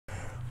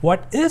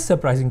What is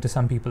surprising to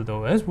some people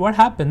though is what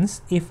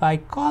happens if I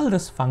call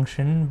this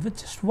function with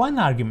just one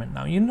argument.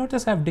 Now you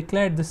notice I've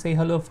declared the say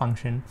hello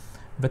function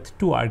with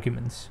 2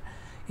 arguments.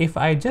 If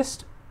I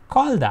just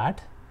call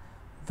that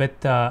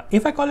with,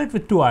 if I call it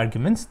with 2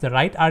 arguments, the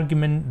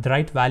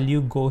right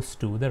value goes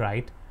to the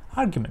right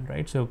argument,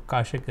 right? So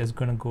Kaushik is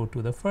going to go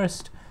to the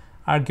first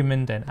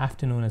argument and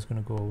afternoon is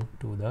going to go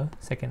to the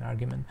second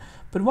argument.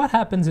 But what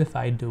happens if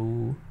I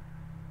do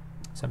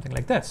something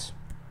like this?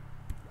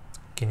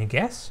 Can you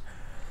guess?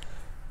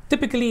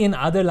 Typically in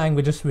other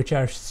languages which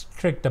are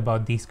strict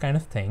about these kind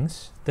of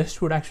things,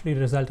 this would actually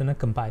result in a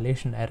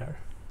compilation error,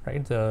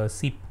 right? The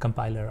C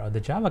compiler or the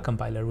Java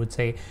compiler would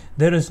say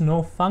there is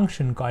no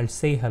function called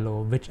say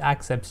hello which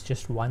accepts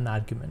just 1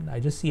 argument. I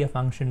just see a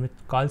function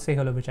called say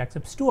hello which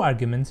accepts 2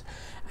 arguments,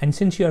 and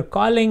since you're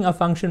calling a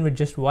function with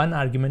just 1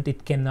 argument,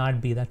 it cannot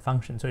be that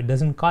function, so it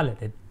doesn't call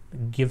it.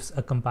 It gives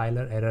a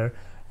compiler error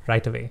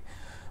right away.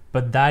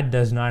 But that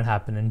does not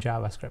happen in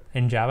JavaScript.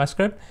 In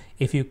JavaScript,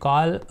 if you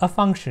call a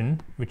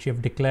function which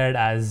you've declared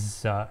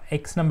as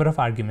X number of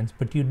arguments,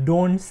 but you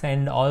don't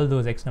send all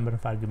those X number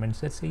of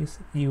arguments, let's say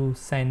you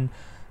send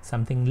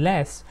something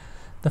less,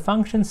 the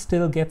function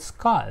still gets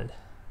called.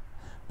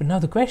 But now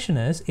the question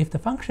is, if the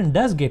function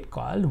does get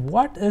called,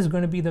 what is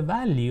going to be the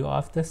value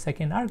of the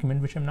second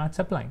argument which I'm not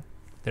supplying?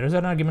 There is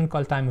an argument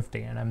called time of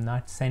day and I'm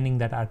not sending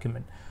that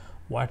argument.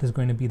 What is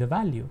going to be the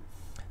value?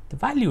 The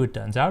value, it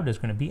turns out, is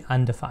going to be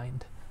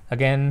undefined.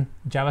 Again,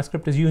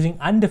 JavaScript is using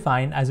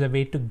undefined as a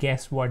way to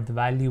guess what the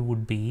value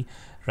would be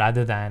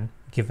rather than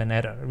give an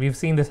error. We've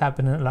seen this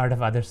happen in a lot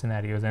of other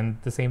scenarios, and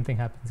the same thing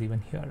happens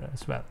even here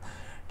as well.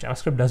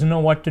 JavaScript doesn't know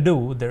what to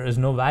do. There is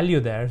no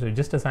value there, so it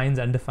just assigns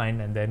undefined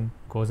and then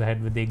goes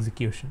ahead with the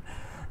execution.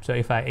 So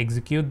if I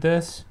execute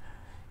this,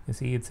 you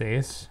see it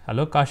says,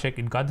 hello Kaushik,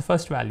 it got the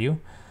first value,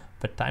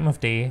 but time of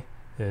day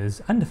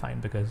is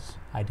undefined because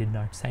I did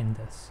not send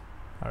this.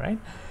 All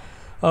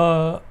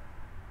right.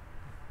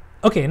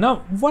 Okay, now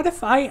what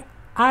if I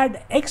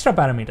add extra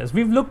parameters?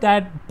 We've looked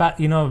at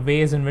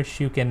ways in which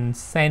you can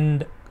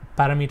send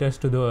parameters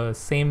to the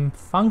same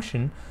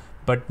function,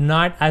 but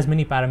not as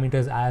many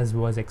parameters as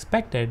was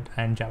expected,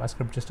 and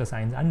JavaScript just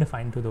assigns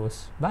undefined to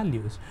those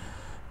values.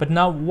 But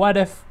now what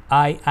if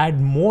I add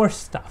more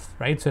stuff,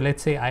 right? So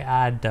let's say I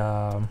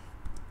add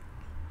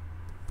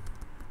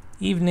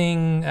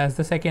evening as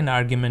the second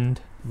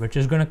argument, which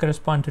is going to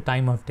correspond to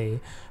time of day.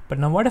 But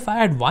now what if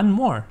I add one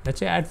more? Let's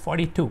say I add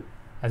 42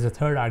 as a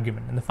third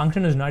argument, and the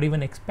function is not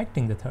even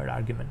expecting the third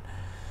argument.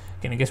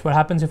 Can you guess what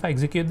happens if I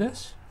execute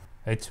this?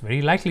 It's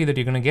very likely that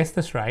you're going to guess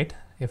this right.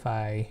 If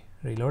I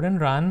reload and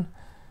run,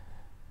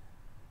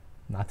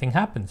 nothing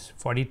happens.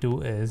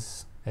 42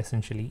 is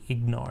essentially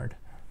ignored.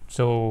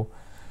 So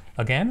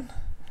again,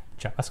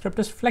 JavaScript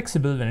is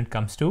flexible when it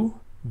comes to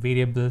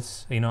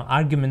variables,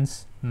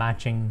 arguments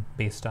matching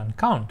based on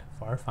count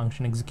for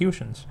function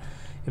executions.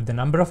 If the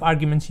number of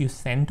arguments you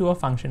send to a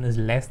function is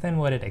less than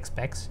what it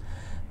expects,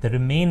 the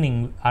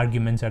remaining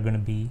arguments are going to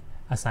be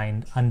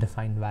assigned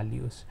undefined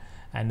values.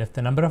 And if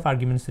the number of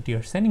arguments that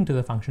you're sending to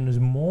the function is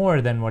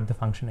more than what the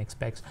function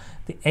expects,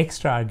 the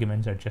extra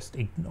arguments are just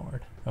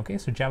ignored. Okay,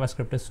 so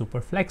JavaScript is super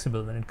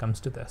flexible when it comes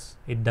to this.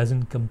 It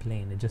doesn't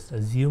complain, it just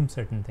assumes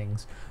certain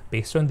things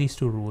based on these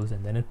 2 rules,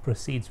 and then it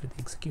proceeds with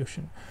the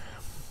execution.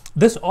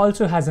 This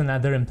also has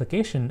another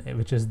implication,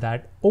 which is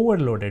that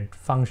overloaded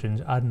functions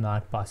are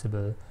not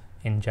possible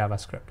in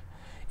JavaScript.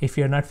 If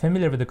you're not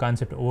familiar with the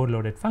concept of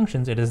overloaded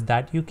functions, it is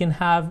that you can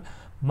have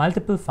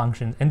multiple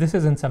functions, and this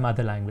is in some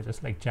other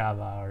languages like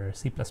Java or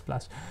C++.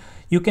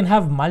 You can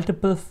have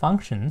multiple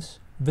functions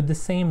with the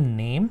same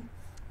name,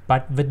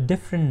 but with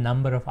different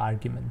number of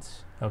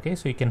arguments. Okay,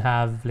 so you can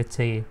have, let's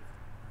say,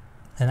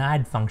 an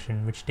add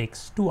function which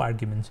takes 2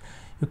 arguments.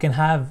 You can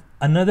have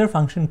another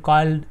function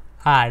called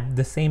add,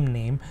 the same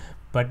name,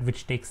 but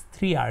which takes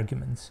 3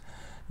 arguments.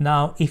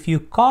 Now, if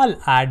you call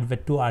add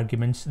with 2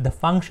 arguments, the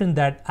function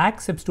that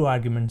accepts 2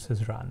 arguments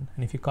is run.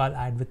 And if you call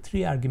add with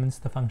 3 arguments,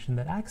 the function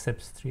that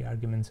accepts 3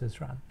 arguments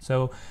is run.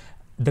 So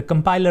the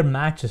compiler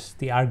matches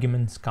the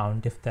arguments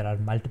count if there are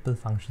multiple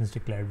functions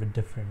declared with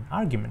different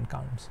argument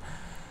counts.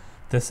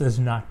 This is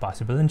not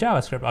possible in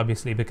JavaScript,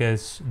 obviously,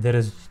 because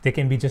there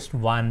can be just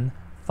one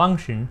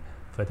function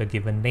for the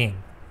given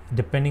name.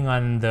 Depending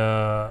on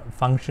the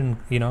function,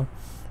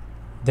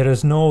 there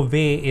is no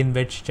way in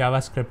which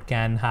JavaScript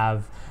can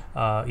have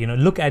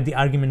look at the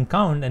argument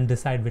count and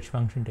decide which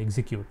function to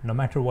execute. No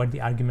matter what the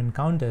argument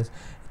count is,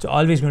 it's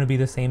always going to be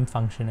the same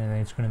function, and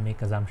it's going to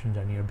make assumptions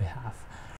on your behalf.